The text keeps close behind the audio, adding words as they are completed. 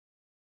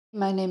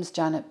My name's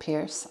Janet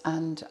Pearce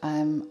and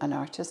I'm an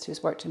artist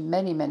who's worked in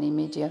many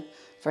media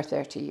for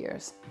 30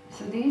 years.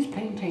 So these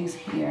paintings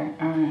here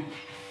are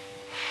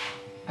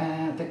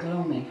the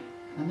gloaming,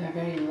 and they're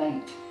very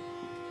light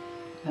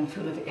and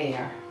full of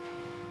air.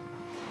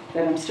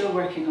 Then I'm still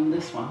working on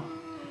this one,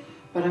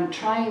 but I'm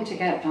trying to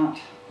get that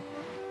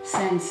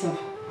sense of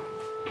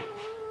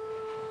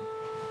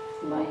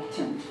light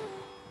and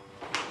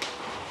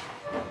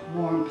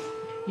warmth.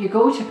 You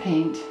go to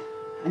paint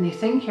and you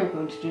think you're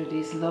going to do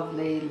these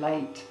lovely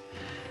light,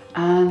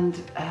 and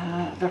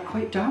they're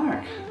quite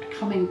dark,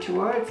 coming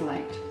towards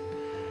light.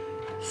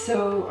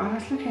 So I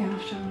was looking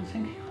after them and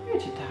thinking, where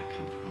did that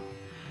come from?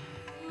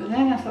 But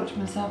then I thought to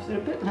myself, they're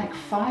a bit like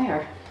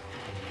fire.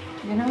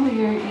 You know,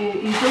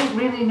 you don't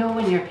really know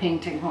when you're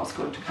painting what's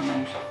going to come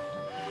out.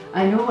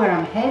 I know where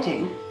I'm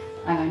heading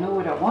and I know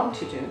what I want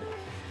to do,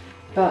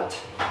 but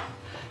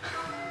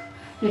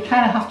you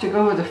kind of have to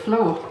go with the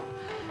flow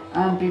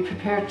and be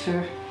prepared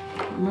to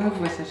move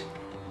with it.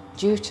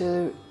 Due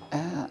to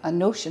a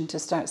notion to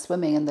start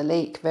swimming in the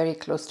lake very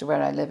close to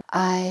where I live,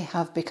 I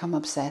have become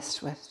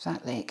obsessed with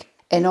that lake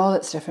in all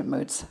its different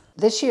moods.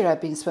 This year I've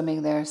been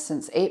swimming there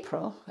since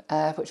April,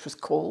 which was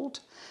cold.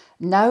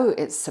 Now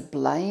it's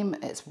sublime,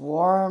 it's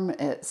warm,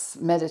 it's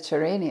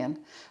Mediterranean,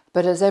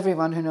 but as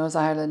everyone who knows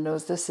Ireland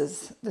knows, this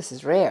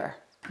is rare.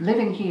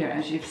 Living here,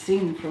 as you've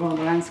seen from all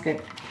the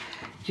landscape,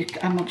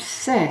 I'm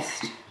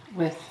obsessed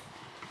with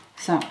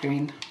sap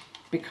green,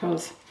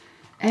 because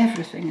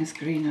everything is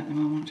green at the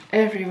moment.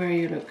 Everywhere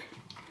you look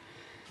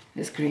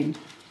is green.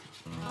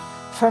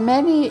 For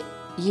many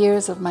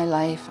years of my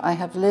life, I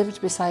have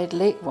lived beside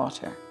lake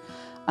water,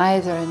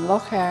 either in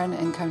Lough Erne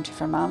in County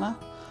Fermanagh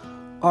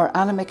or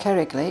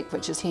Annamekerrig Lake,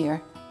 which is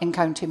here in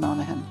County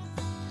Monaghan.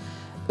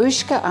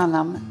 Uisce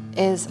Annam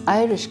is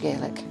Irish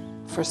Gaelic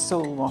for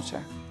soul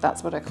water.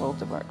 That's what I called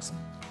the works.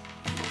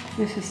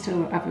 This is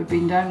still, I've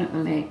been down at the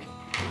lake.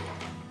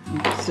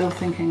 I'm still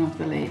thinking of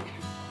the lake.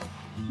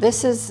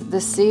 This is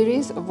the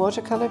series of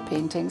watercolour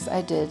paintings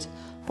I did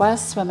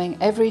whilst swimming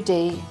every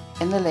day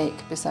in the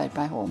lake beside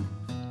my home.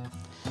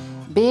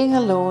 Being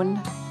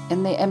alone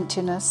in the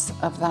emptiness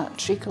of that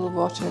treacle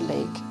water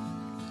lake,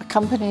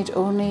 accompanied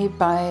only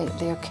by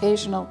the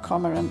occasional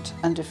cormorant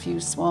and a few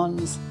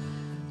swans,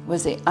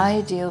 was the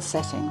ideal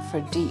setting for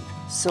deep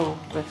soul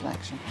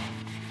reflection.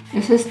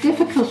 It's this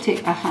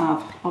difficulty I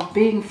have of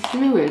being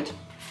fluid,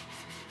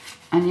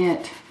 and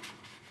yet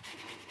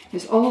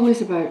it's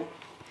always about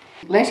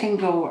letting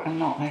go and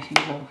not letting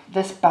go.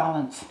 This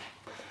balance,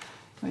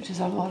 which is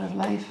a lot of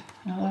life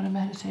and a lot of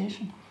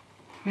meditation.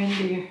 When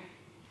do you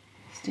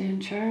stay in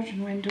charge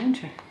and when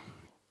don't you?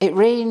 It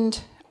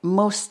rained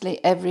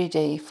mostly every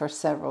day for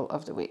several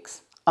of the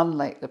weeks,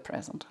 unlike the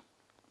present.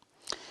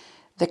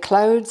 The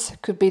clouds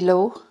could be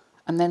low,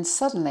 and then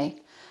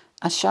suddenly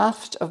a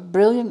shaft of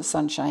brilliant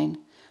sunshine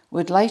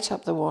would light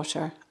up the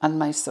water and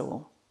my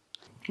soul.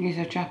 These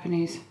are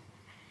Japanese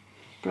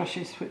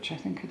brushes, which I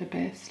think are the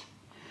best,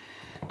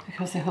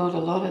 because they hold a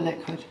lot of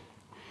liquid,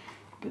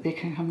 but they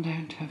can come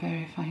down to a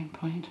very fine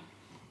point.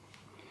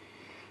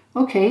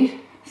 Okay,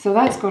 so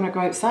that's going to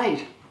go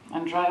outside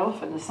and dry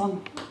off in the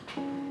sun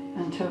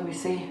until we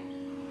see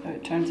how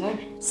it turns out.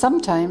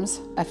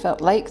 Sometimes I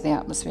felt like the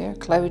atmosphere,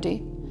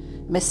 cloudy,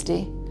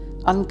 misty,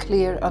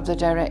 unclear of the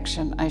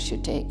direction I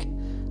should take.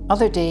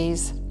 Other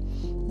days,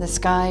 the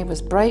sky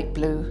was bright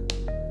blue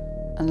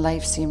and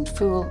life seemed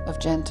full of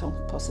gentle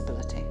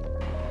possibility.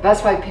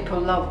 That's why people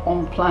love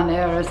en plein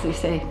air, as they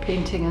say,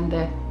 painting in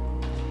the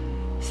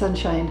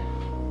sunshine.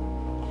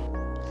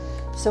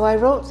 So I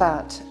wrote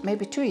that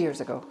maybe 2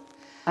 years ago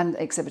and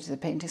exhibited the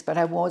paintings, but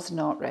I was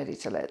not ready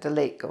to let the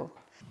lake go.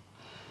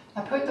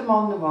 I put them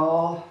on the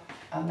wall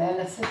and then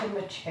I sit in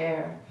my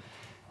chair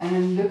and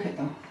then look at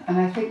them.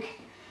 And I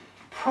think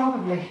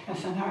probably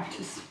as an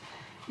artist,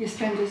 you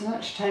spend as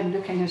much time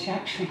looking as you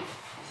actually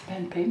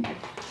spend painting,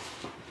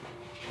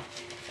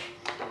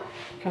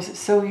 because it's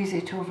so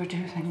easy to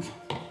overdo things.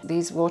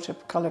 These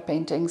watercolour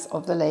paintings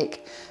of the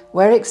lake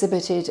were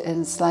exhibited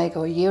in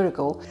Sligo a year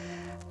ago,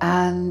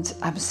 and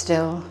I'm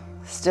still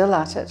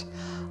at it.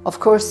 Of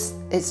course,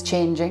 it's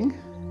changing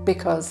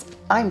because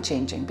I'm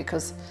changing,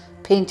 because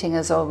painting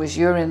is always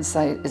your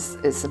inside,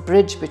 it's a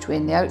bridge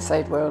between the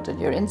outside world and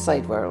your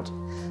inside world,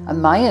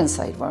 and my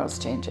inside world's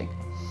changing.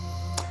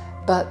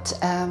 But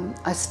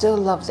I still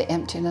love the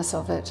emptiness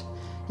of it.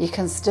 You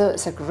can still,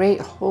 it's a great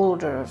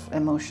holder of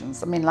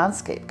emotions. I mean,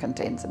 landscape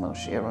contains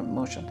your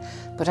emotion,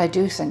 but I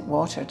do think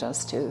water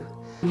does too.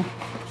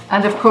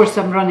 And of course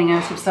I'm running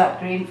out of sap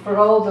green for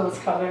all those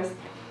colours.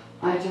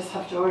 I just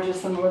have to order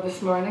some more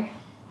this morning.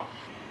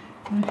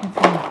 I'm looking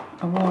for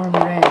a warm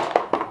red.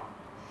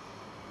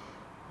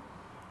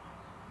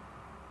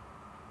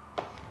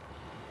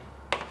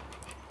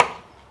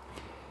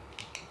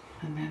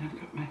 And then I've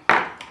got my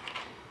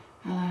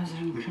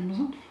alizarin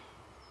crimson,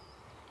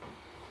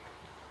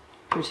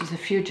 which is a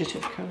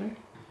fugitive colour.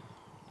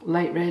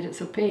 Light red,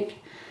 it's opaque.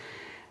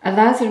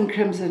 Alizarin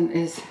crimson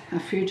is a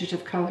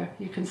fugitive colour.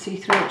 You can see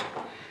through it,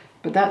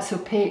 but that's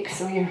opaque,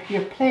 so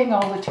you're playing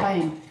all the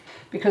time,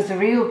 because the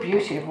real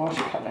beauty of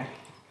watercolour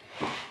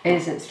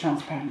is its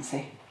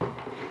transparency.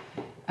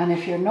 And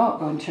if you're not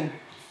going to,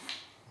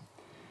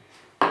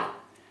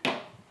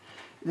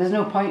 there's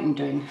no point in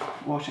doing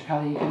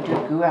watercolour. You can do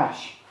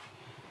gouache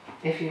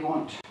if you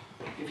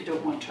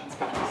don't want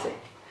transparency.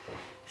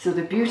 So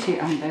the beauty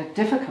and the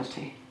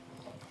difficulty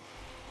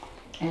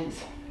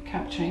is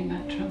capturing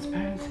that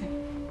transparency.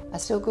 I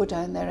still go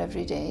down there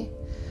every day.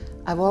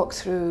 I walk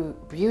through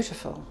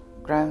beautiful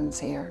grounds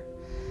here,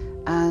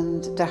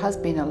 and there has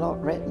been a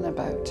lot written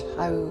about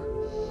how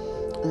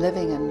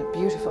living in a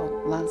beautiful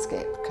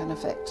landscape can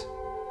affect,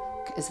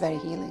 is very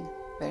healing,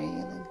 very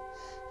healing.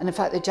 And in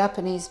fact, the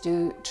Japanese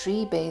do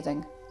tree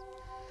bathing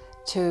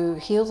to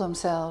heal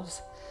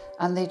themselves,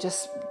 and they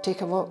just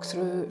take a walk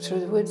through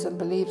the woods and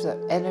believe that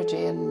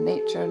energy and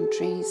nature and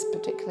trees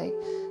particularly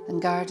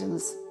and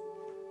gardens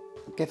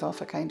give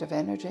off a kind of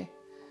energy.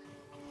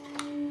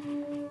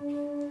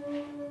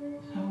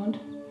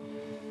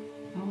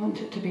 I want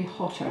it to be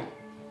hotter,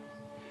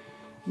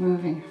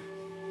 moving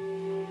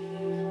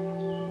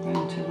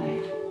round to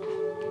light.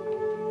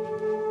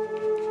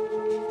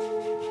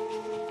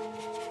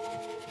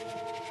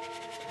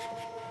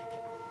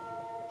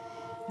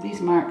 These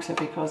marks are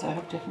because I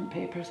have different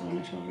papers on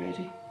it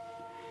already.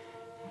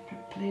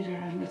 I've played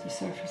around with the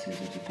surfaces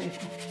of the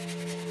paper.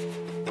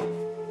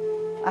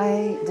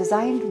 I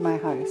designed my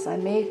house, I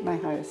made my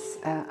house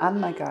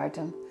and my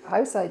garden. The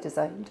house I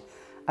designed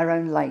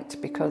around light,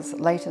 because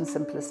light and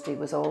simplicity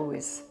was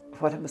always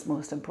what was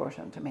most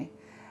important to me.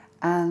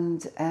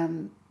 And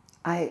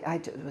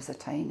it was a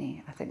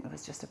tiny, I think there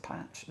was just a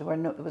patch. There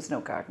was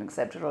no garden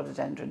except a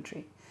rhododendron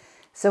tree.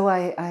 So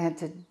I had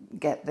to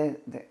get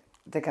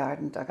the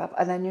garden dug up,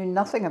 and I knew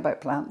nothing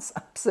about plants,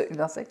 absolutely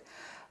nothing.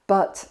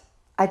 But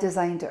I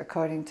designed it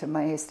according to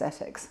my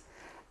aesthetics.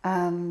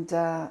 And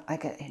I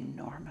get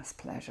enormous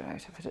pleasure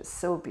out of it. It's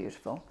so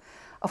beautiful.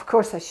 Of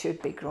course I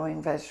should be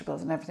growing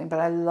vegetables and everything,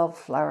 but I love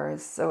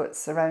flowers, so it's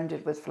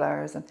surrounded with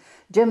flowers. And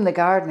Jim the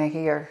gardener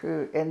here,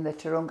 who in the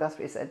Tyrone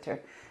Guthrie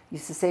Centre,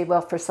 used to say, well,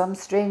 for some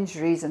strange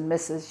reason,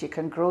 Mrs., you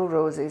can grow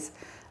roses.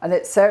 And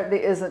it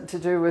certainly isn't to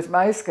do with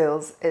my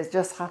skills. It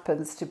just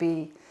happens to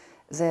be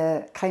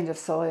the kind of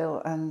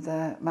soil and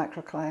the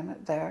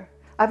macroclimate there.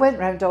 I went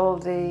round all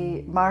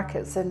the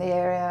markets in the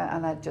area,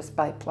 and I'd just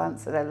buy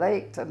plants that I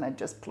liked, and I'd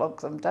just plonk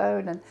them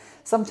down, and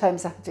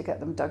sometimes I had to get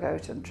them dug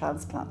out and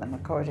transplant them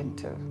according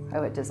to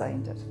how I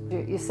designed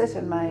it. You sit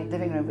in my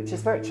living room, which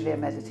is virtually a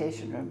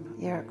meditation room.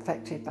 You're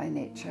affected by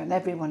nature, and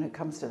everyone who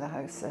comes to the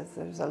house says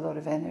there's a lot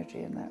of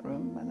energy in that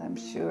room, and I'm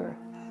sure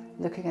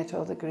looking at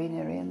all the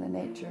greenery and the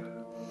nature.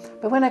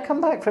 But when I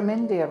come back from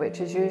India, which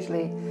is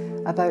usually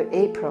about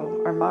April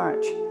or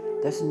March,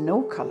 there's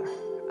no colour.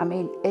 I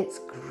mean, it's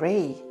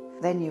grey.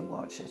 Then you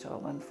watch it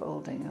all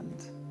unfolding,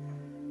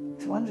 and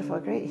it's wonderful,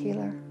 a great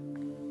healer.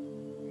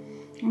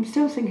 I'm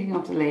still thinking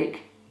of the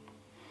lake,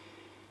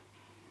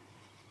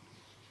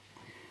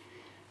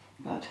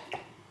 but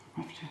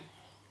I have to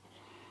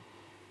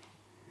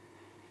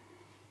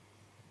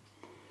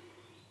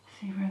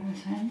see where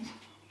this ends.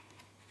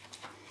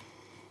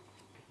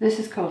 This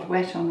is called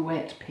wet on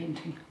wet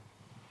painting,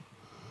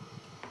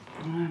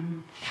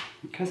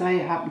 because I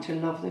happen to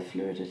love the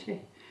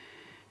fluidity.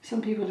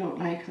 Some people don't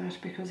like that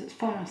because it's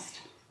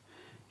fast.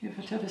 You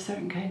have to have a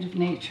certain kind of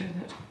nature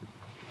that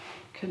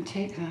can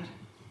take that.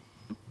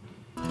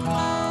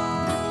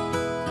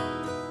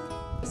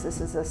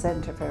 This is a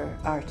centre for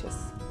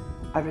artists,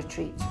 a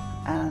retreat,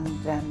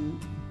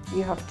 and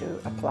you have to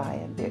apply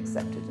and be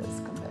accepted as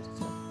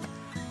competitive.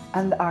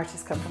 And the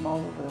artists come from all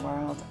over the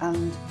world.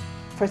 And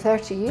for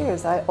 30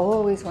 years I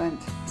always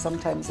went.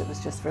 Sometimes it was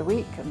just for a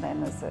week, and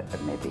then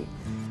maybe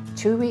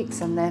 2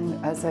 weeks, and then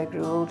as I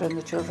grew older and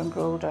the children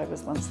grew older, I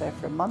was once there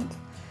for a month.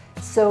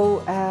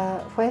 So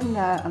when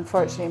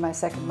unfortunately my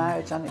second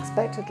marriage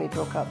unexpectedly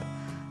broke up,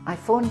 I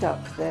phoned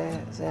up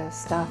the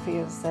staff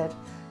here and said,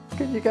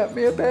 can you get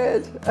me a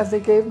bed? And they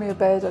gave me a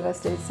bed, and I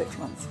stayed 6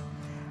 months.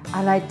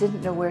 And I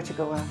didn't know where to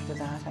go after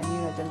that. I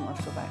knew I didn't want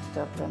to go back to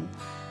Dublin.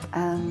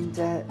 And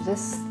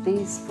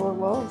these four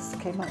walls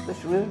came up,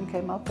 this ruin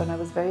came up, and I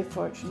was very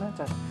fortunate.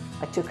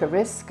 I took a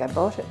risk, I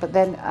bought it, but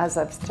then, as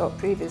I've talked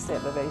previously, I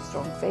have a very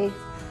strong faith,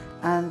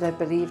 and I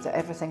believe that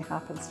everything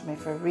happens to me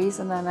for a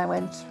reason, and I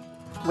went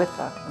with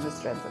that and the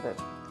strength of it.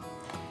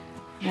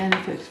 Then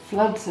if it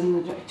floods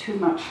and too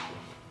much,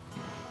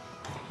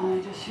 I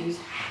just use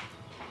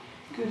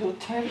good old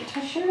toilet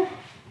tissue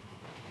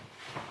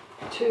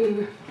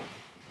to,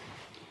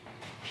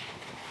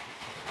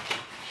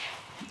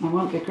 I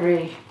want the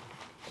grey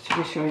to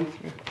be showing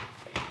through.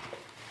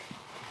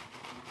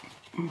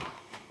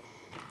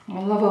 I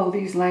love all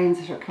these lines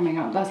that are coming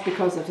up. That's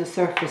because of the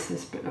surface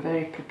is a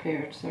very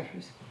prepared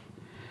surface.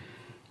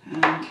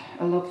 And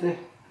I love the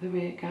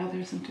way it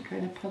gathers into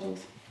kind of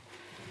puddles.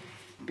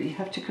 But you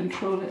have to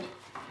control it.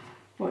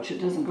 Watch it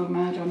doesn't go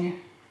mad on you.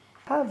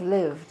 I've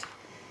lived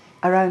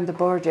around the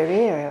border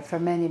area for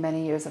many,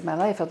 many years of my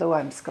life, although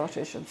I'm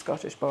Scottish and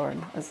Scottish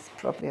born, as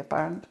probably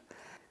apparent.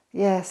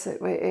 Yes,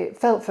 it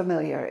felt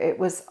familiar. It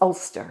was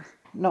Ulster,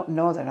 not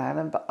Northern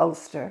Ireland, but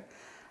Ulster.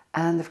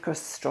 And of course,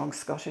 strong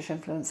Scottish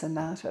influence in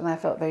that. And I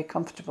felt very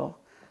comfortable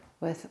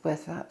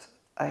with that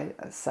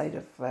side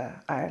of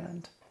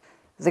Ireland.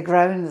 The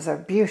grounds are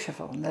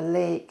beautiful, and the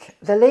lake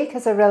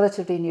is a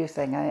relatively new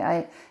thing.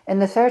 In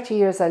the 30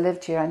 years I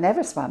lived here, I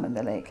never swam in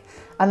the lake.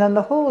 And on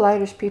the whole,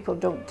 Irish people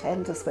don't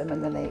tend to swim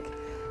in the lake.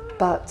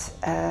 But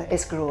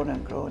it's grown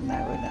and grown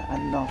now, and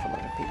an awful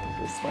lot of people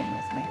who swim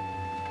with me.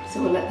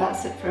 So we'll let that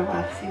sit for a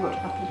while, see what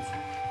happens.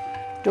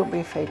 Don't be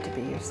afraid to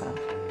be yourself,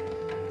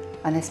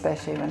 and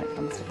especially when it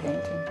comes to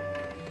painting.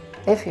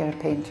 If you're a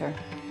painter,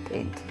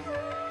 paint.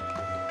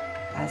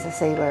 As I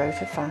say, we're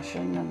out of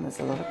fashion and there's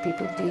a lot of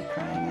people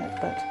decrying it,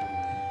 but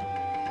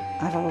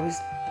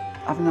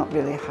I've not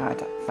really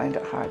found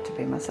it hard to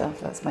be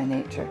myself. That's my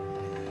nature.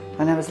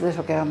 When I was a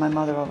little girl, my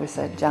mother always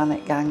said,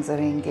 Janet gangs her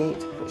own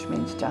gait, which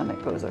means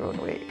Janet goes her own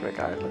way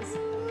regardless.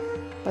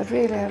 But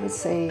really I would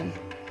say,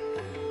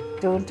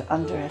 don't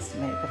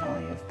underestimate the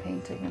value of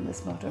painting in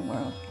this modern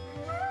world.